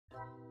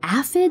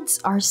Aphids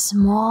are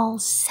small,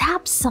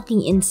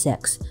 sap-sucking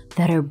insects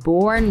that are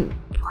born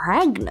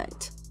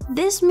pregnant.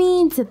 This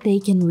means that they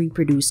can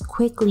reproduce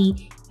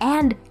quickly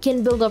and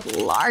can build up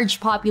large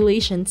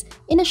populations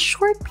in a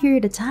short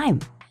period of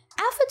time.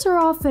 Aphids are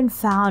often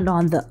found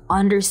on the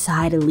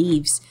underside of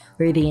leaves,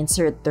 where they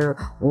insert their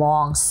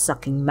long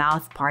sucking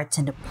mouthparts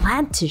into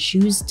plant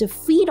tissues to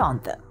feed on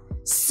them.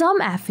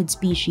 Some aphid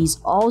species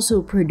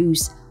also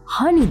produce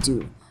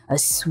honeydew, a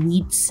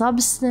sweet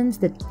substance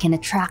that can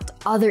attract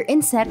other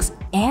insects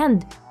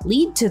and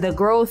lead to the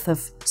growth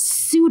of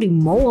sooty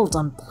mold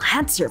on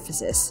plant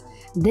surfaces.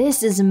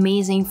 This is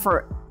amazing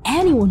for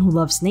anyone who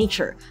loves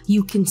nature.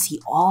 You can see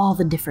all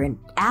the different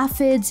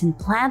aphids and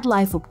plant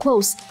life up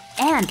close,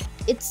 and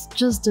it's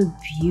just a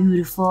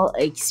beautiful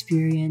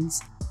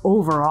experience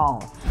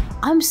overall.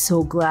 I'm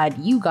so glad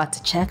you got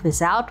to check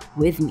this out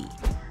with me.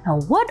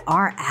 Now, what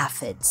are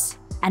aphids?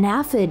 An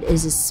aphid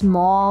is a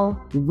small,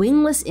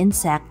 wingless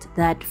insect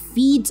that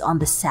feeds on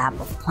the sap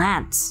of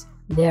plants.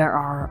 There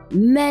are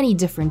many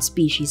different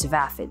species of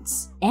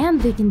aphids, and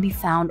they can be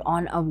found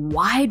on a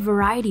wide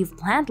variety of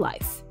plant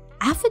life.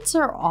 Aphids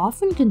are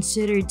often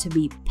considered to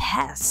be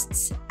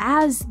pests,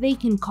 as they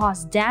can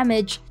cause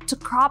damage to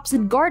crops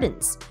and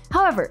gardens.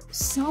 However,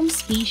 some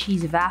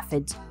species of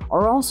aphids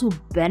are also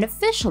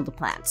beneficial to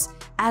plants,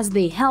 as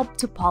they help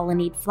to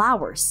pollinate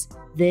flowers.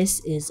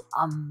 This is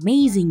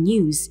amazing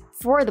news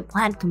for the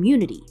plant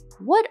community.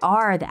 What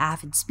are the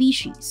aphid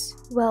species?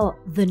 Well,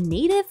 the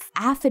native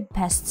aphid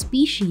pest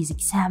species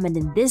examined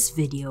in this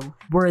video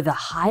were the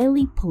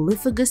highly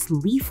polyphagous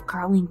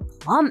leaf-curling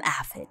plum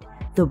aphid,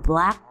 the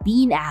black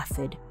bean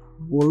aphid,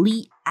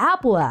 woolly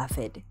apple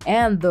aphid,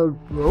 and the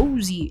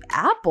rosy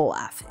apple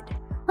aphid.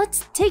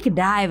 Let's take a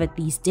dive at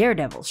these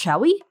daredevils,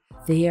 shall we?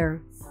 They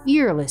are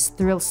fearless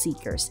thrill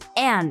seekers,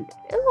 and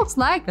it looks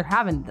like they're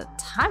having the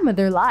time of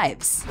their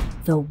lives.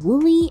 The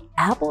woolly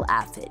apple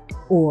aphid,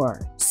 or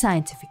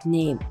scientific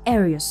name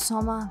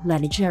Eriosoma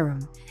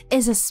lanigerum,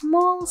 is a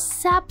small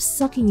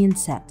sap-sucking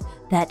insect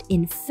that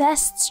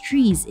infests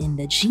trees in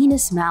the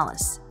genus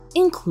Malus,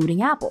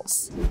 including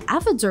apples.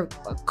 Aphids are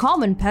a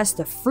common pest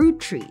of fruit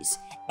trees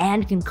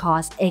and can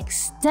cause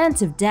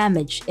extensive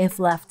damage if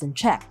left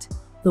unchecked.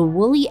 The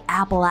woolly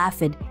apple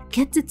aphid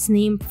gets its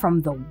name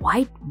from the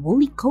white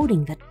woolly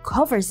coating that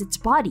covers its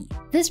body.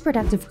 This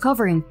protective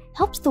covering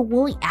helps the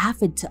woolly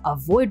aphid to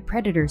avoid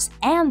predators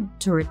and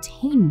to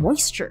retain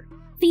moisture.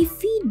 They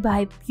feed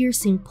by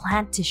piercing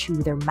plant tissue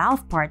with their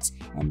mouthparts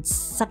and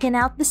sucking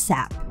out the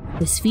sap.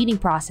 This feeding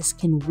process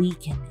can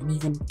weaken and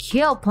even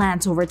kill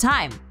plants over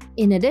time.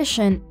 In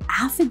addition,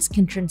 aphids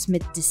can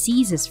transmit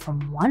diseases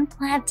from one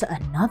plant to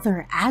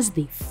another as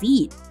they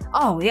feed.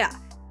 Oh yeah,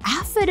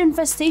 aphid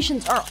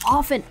infestations are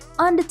often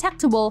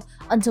undetectable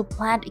until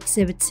plant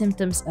exhibits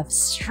symptoms of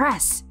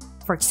stress.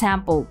 For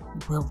example,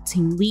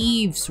 wilting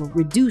leaves or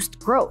reduced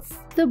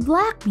growth. The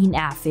black bean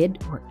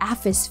aphid, or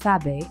Aphis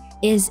fabae,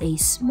 is a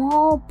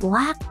small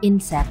black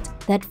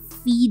insect that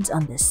feeds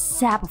on the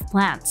sap of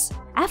plants.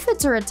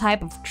 Aphids are a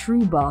type of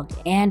true bug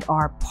and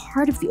are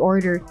part of the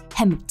order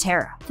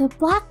Hemiptera. The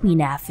black bean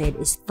aphid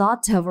is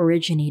thought to have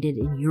originated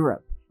in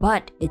Europe,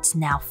 but it's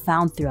now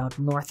found throughout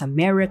North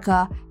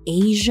America,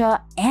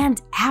 Asia,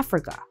 and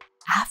Africa.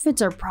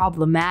 Aphids are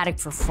problematic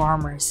for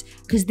farmers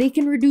because they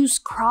can reduce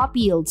crop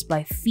yields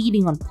by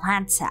feeding on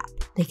plant sap.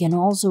 They can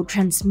also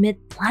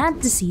transmit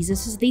plant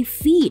diseases as they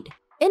feed.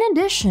 In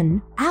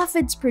addition,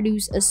 aphids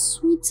produce a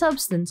sweet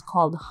substance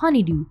called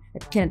honeydew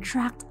that can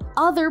attract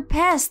other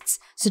pests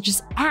such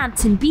as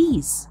ants and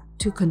bees.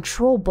 To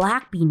control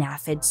black bean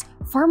aphids,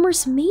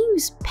 farmers may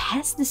use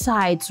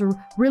pesticides or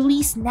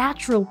release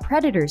natural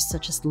predators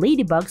such as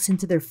ladybugs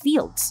into their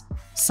fields.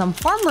 Some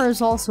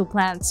farmers also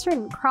plant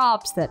certain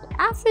crops that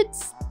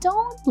aphids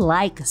don't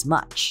like as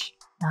much.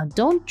 Now,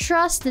 don't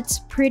trust its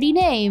pretty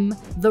name.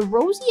 The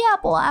rosy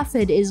apple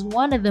aphid is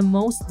one of the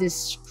most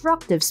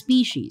destructive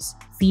species,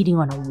 feeding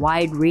on a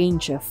wide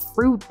range of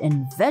fruit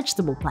and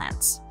vegetable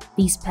plants.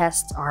 These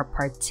pests are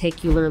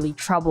particularly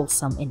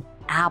troublesome in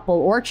apple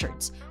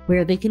orchards,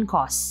 where they can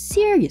cause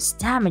serious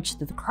damage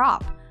to the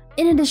crop.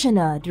 In addition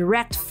to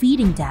direct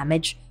feeding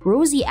damage,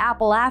 rosy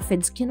apple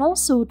aphids can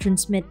also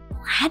transmit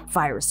plant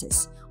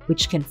viruses,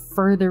 which can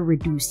further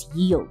reduce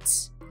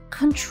yields.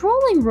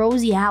 Controlling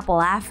rosy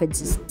apple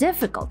aphids is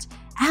difficult,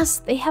 as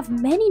they have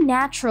many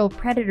natural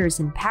predators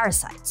and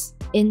parasites.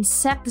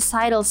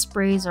 Insecticidal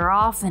sprays are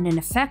often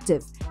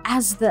ineffective,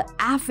 as the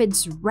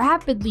aphids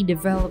rapidly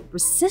develop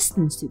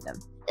resistance to them.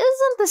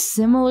 Isn't this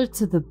similar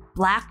to the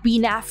black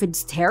bean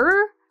aphid's terror?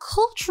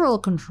 Cultural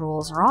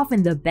controls are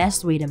often the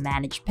best way to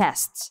manage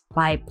pests.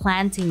 By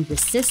planting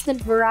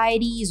resistant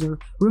varieties or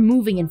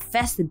removing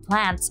infested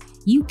plants,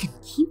 you can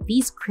keep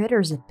these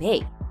critters at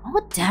bay.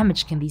 What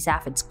damage can these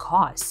aphids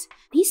cause?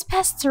 These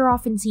pests are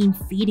often seen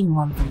feeding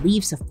on the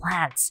leaves of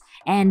plants,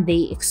 and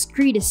they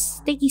excrete a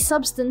sticky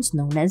substance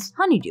known as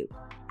honeydew.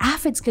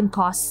 Aphids can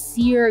cause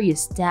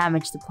serious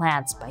damage to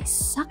plants by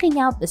sucking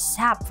out the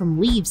sap from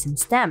leaves and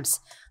stems.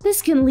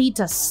 This can lead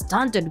to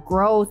stunted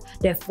growth,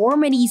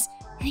 deformities,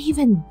 and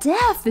even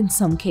death in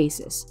some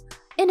cases.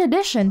 In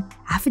addition,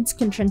 aphids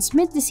can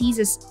transmit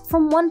diseases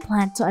from one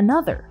plant to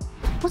another.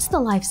 What's the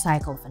life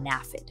cycle of an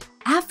aphid?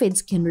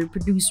 Aphids can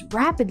reproduce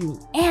rapidly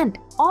and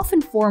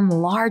often form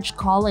large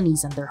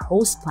colonies on their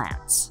host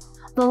plants.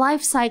 The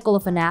life cycle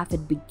of an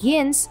aphid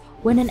begins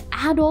when an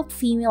adult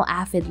female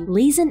aphid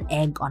lays an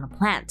egg on a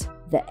plant.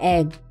 The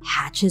egg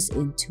hatches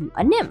into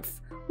a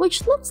nymph,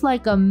 which looks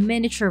like a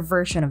miniature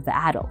version of the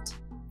adult.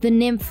 The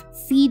nymph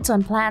feeds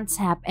on plant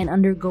sap and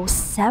undergoes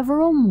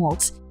several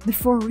molts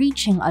before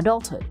reaching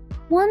adulthood.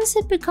 Once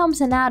it becomes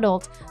an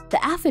adult,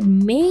 the aphid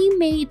may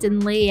mate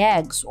and lay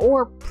eggs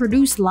or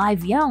produce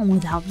live young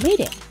without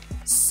mating.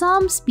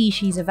 Some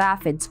species of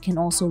aphids can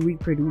also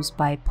reproduce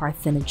by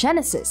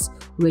parthenogenesis,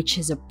 which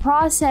is a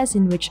process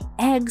in which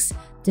eggs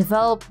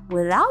develop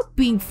without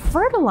being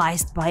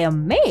fertilized by a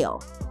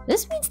male.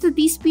 This means that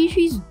these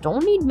species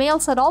don't need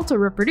males at all to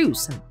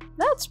reproduce, and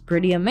that's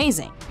pretty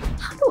amazing.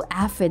 How do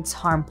aphids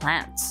harm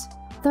plants?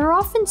 They're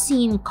often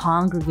seen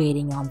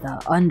congregating on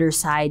the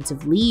undersides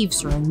of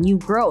leaves or new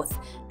growth.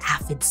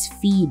 Aphids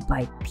feed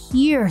by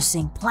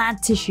piercing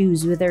plant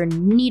tissues with their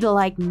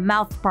needle-like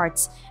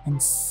mouthparts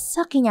and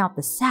sucking out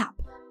the sap.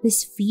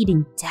 This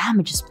feeding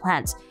damages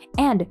plants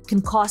and can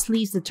cause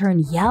leaves to turn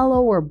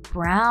yellow or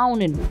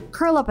brown and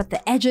curl up at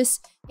the edges.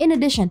 In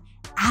addition,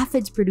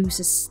 aphids produce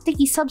a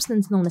sticky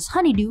substance known as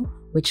honeydew,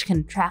 which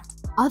can attract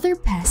other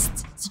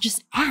pests such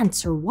as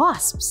ants or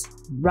wasps.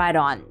 Right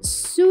on,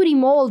 sooty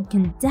mold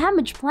can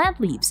damage plant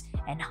leaves,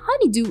 and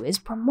honeydew is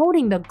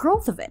promoting the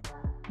growth of it.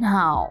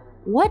 Now,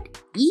 what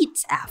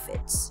eats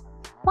aphids?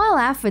 While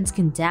aphids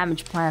can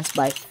damage plants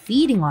by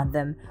feeding on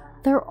them,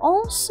 they're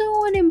also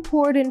an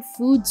important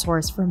food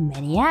source for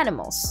many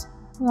animals.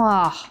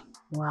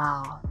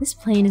 Wow, this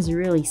plane is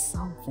really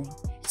something.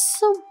 It's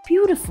so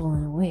beautiful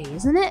in a way,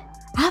 isn't it?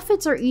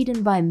 Aphids are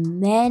eaten by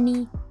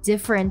many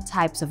different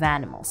types of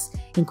animals,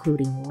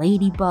 including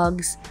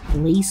ladybugs,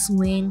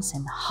 lacewings,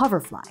 and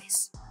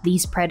hoverflies.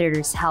 These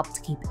predators help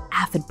to keep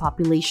aphid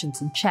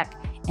populations in check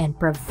and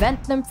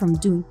prevent them from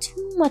doing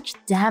too much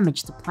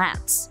damage to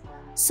plants.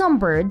 Some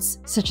birds,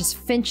 such as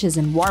finches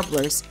and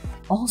warblers,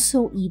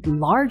 also eat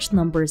large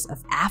numbers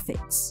of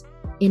aphids.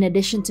 In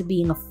addition to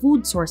being a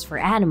food source for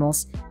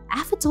animals,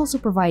 aphids also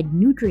provide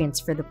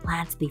nutrients for the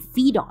plants they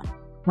feed on.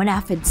 When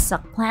aphids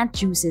suck plant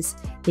juices,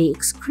 they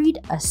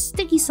excrete a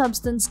sticky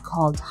substance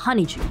called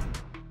honeydew.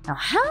 Now,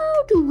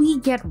 how do we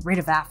get rid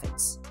of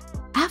aphids?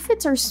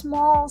 Aphids are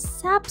small,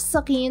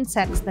 sap-sucking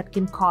insects that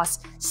can cause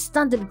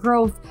stunted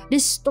growth,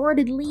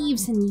 distorted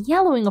leaves, and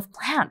yellowing of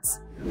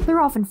plants.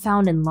 They're often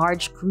found in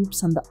large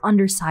groups on the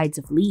undersides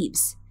of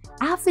leaves.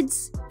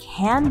 Aphids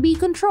can be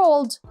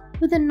controlled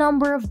with a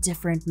number of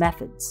different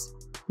methods.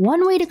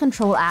 One way to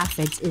control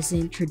aphids is to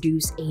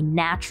introduce a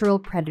natural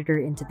predator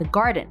into the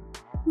garden.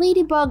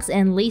 Ladybugs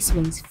and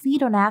lacewings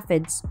feed on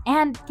aphids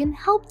and can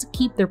help to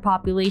keep their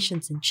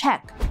populations in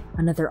check.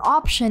 Another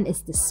option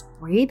is to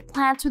spray the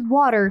plants with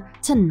water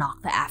to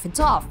knock the aphids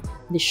off.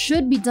 This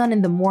should be done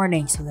in the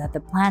morning so that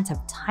the plants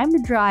have time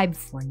to dry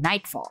before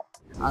nightfall.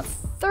 A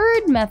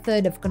third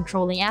method of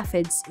controlling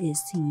aphids is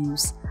to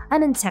use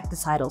an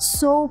insecticidal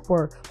soap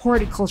or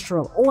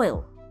horticultural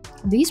oil.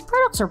 These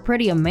products are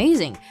pretty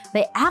amazing.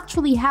 They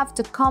actually have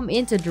to come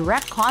into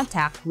direct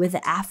contact with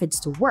the aphids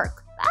to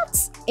work.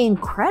 That's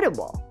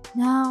incredible.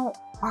 Now,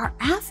 are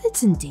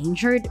aphids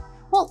endangered?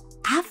 Well,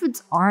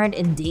 aphids aren't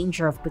in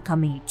danger of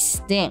becoming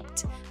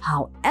extinct.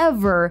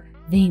 However,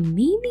 they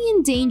may be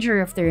in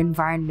danger if their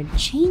environment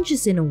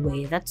changes in a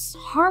way that's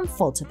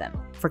harmful to them.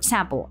 For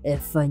example,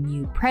 if a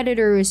new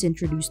predator is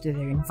introduced to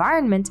their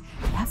environment,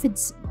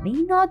 aphids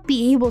may not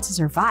be able to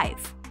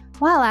survive.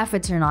 While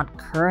aphids are not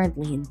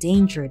currently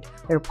endangered,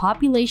 their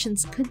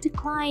populations could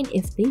decline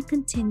if they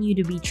continue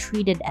to be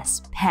treated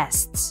as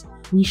pests.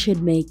 We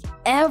should make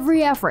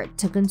every effort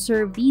to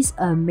conserve these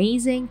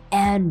amazing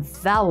and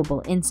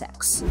valuable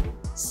insects.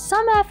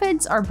 Some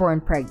aphids are born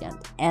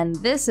pregnant, and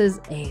this is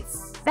a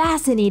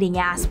fascinating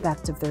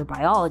aspect of their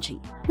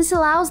biology. This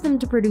allows them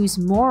to produce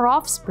more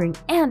offspring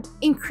and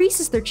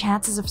increases their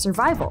chances of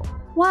survival.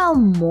 While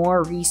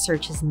more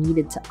research is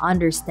needed to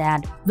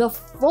understand the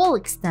full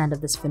extent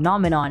of this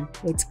phenomenon,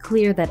 it's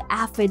clear that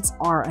aphids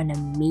are an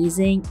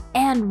amazing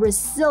and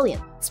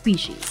resilient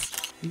species.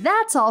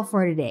 That's all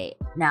for today.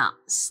 Now,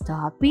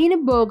 stop being a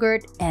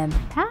boggart and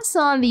pass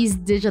on these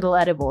digital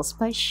edibles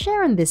by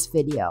sharing this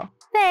video.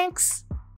 Thanks!